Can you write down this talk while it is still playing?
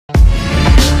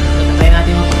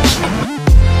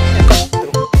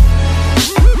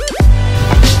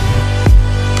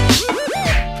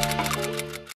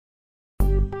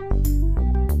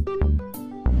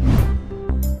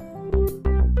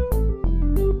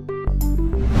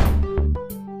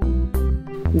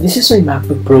This is my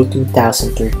MacBook Pro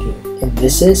 2013 and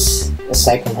this is a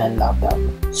second-hand laptop.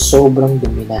 Sobrang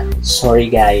dumi na.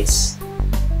 Sorry guys.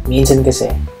 Minsan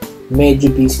kasi, medyo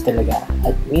busy talaga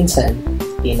at minsan,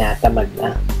 tinatamad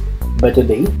na. But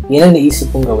today, yan ang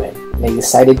naisip kong gawin and I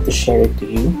decided to share it to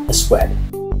you as well.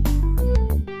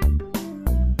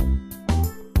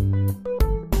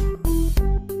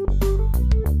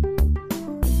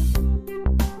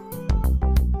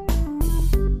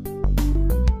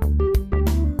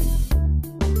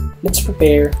 Let's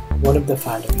prepare one of the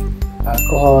following: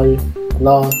 alcohol,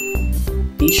 cloth,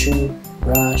 tissue,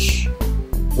 brush,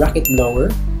 rocket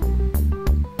blower,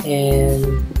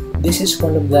 and this is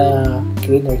one of the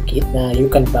cleaner kit na you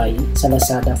can buy sa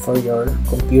Lazada for your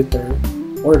computer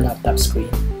or laptop screen.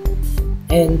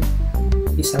 And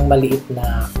isang maliit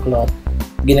na cloth.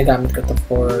 Ginagamit ko to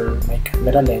for my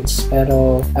camera lens,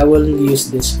 pero I will use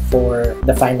this for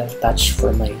the final touch for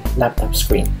my laptop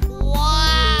screen.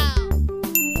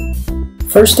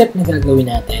 First step na gagawin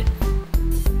natin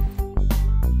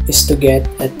is to get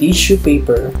a tissue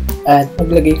paper at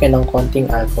maglagay ka ng konting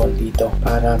alcohol dito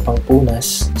para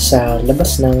pangpunas sa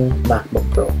labas ng MacBook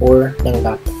Pro or ng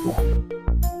laptop mo.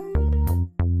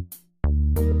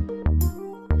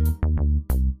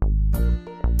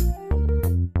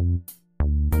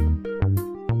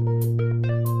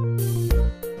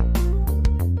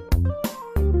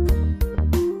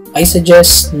 I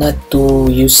suggest not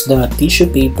to use the tissue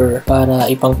paper para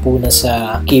ipangpunas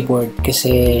sa keyboard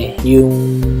kasi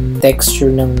yung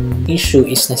texture ng tissue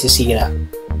is nasisira.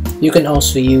 You can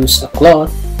also use a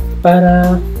cloth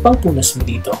para pangpunas mo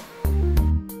dito.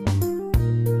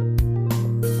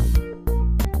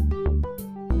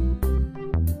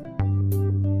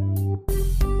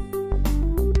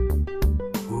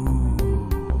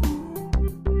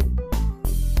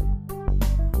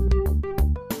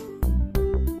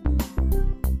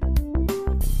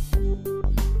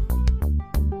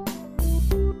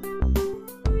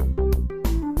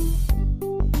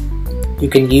 You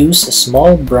can use a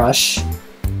small brush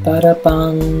para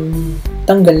pang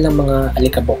tanggal ng mga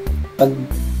alikabok pag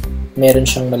meron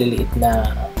siyang maliliit na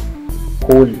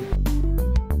hole.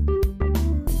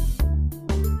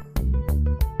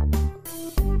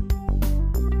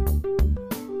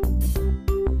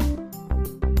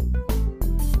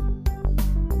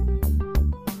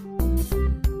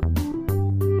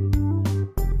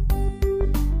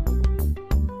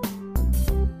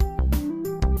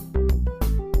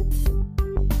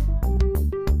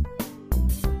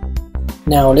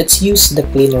 Now, let's use the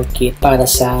cleaner kit para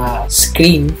sa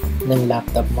screen ng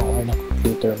laptop mo or ng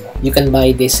computer mo. You can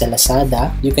buy this sa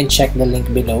Lazada. You can check the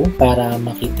link below para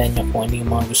makita nyo kung ano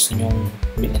yung mga gusto nyong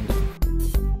bilhin doon.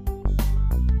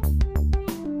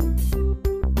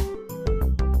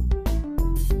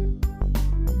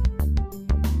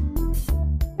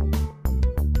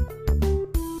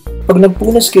 Pag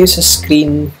nagpunas kayo sa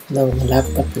screen ng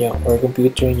laptop nyo or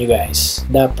computer nyo guys,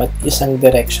 dapat isang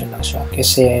direction lang siya.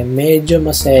 Kasi medyo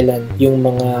maselan yung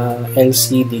mga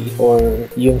LCD or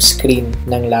yung screen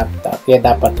ng laptop. Kaya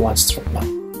dapat one stroke lang.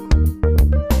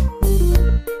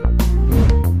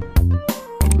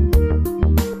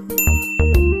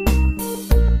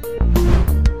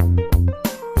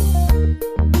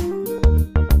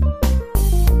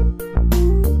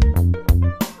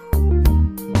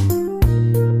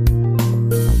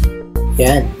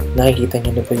 Yan, nakikita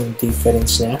nyo na ba yung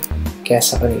difference niya kaya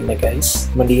sa kanina guys?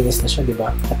 Malinis na siya, di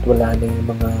ba? At wala na yung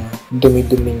mga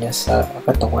dumi-dumi niya sa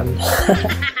katawan.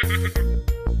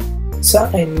 Sa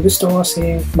akin, gusto ko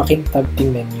kasi makintab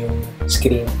tingnan yung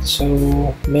screen. So,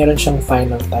 meron siyang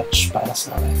final touch para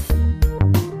sa akin.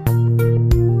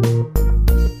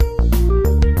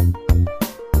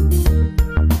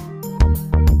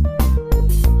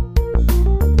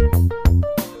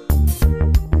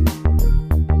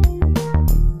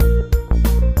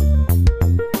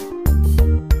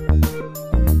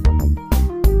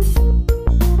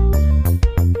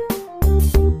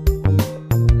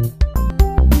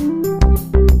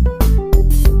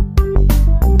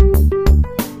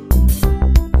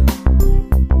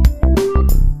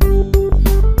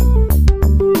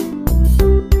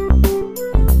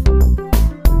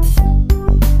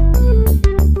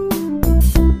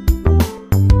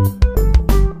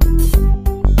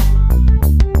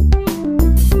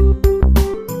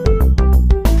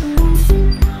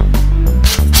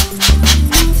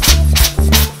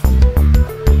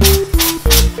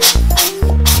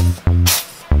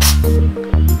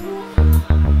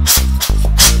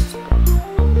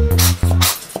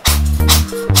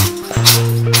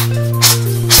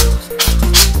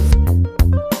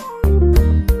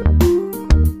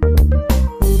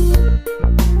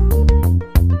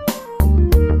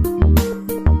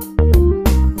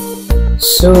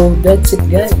 So, that's it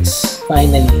guys.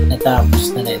 Finally, natapos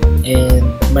na rin. And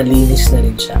malinis na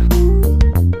rin siya.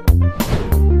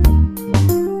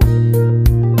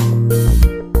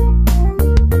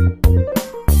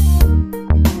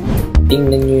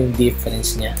 Tingnan nyo yung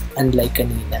difference niya. Unlike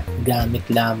kanina, gamit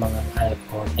lamang ang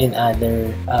alcohol and other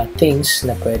things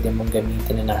na pwede mong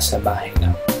gamitin na nasa bahay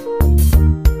lang.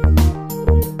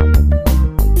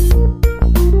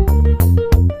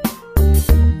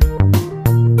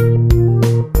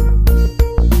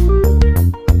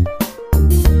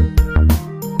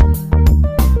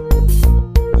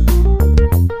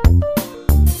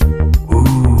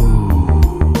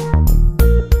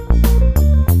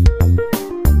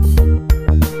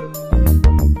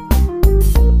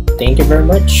 Thank you very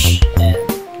much, and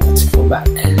let's go back.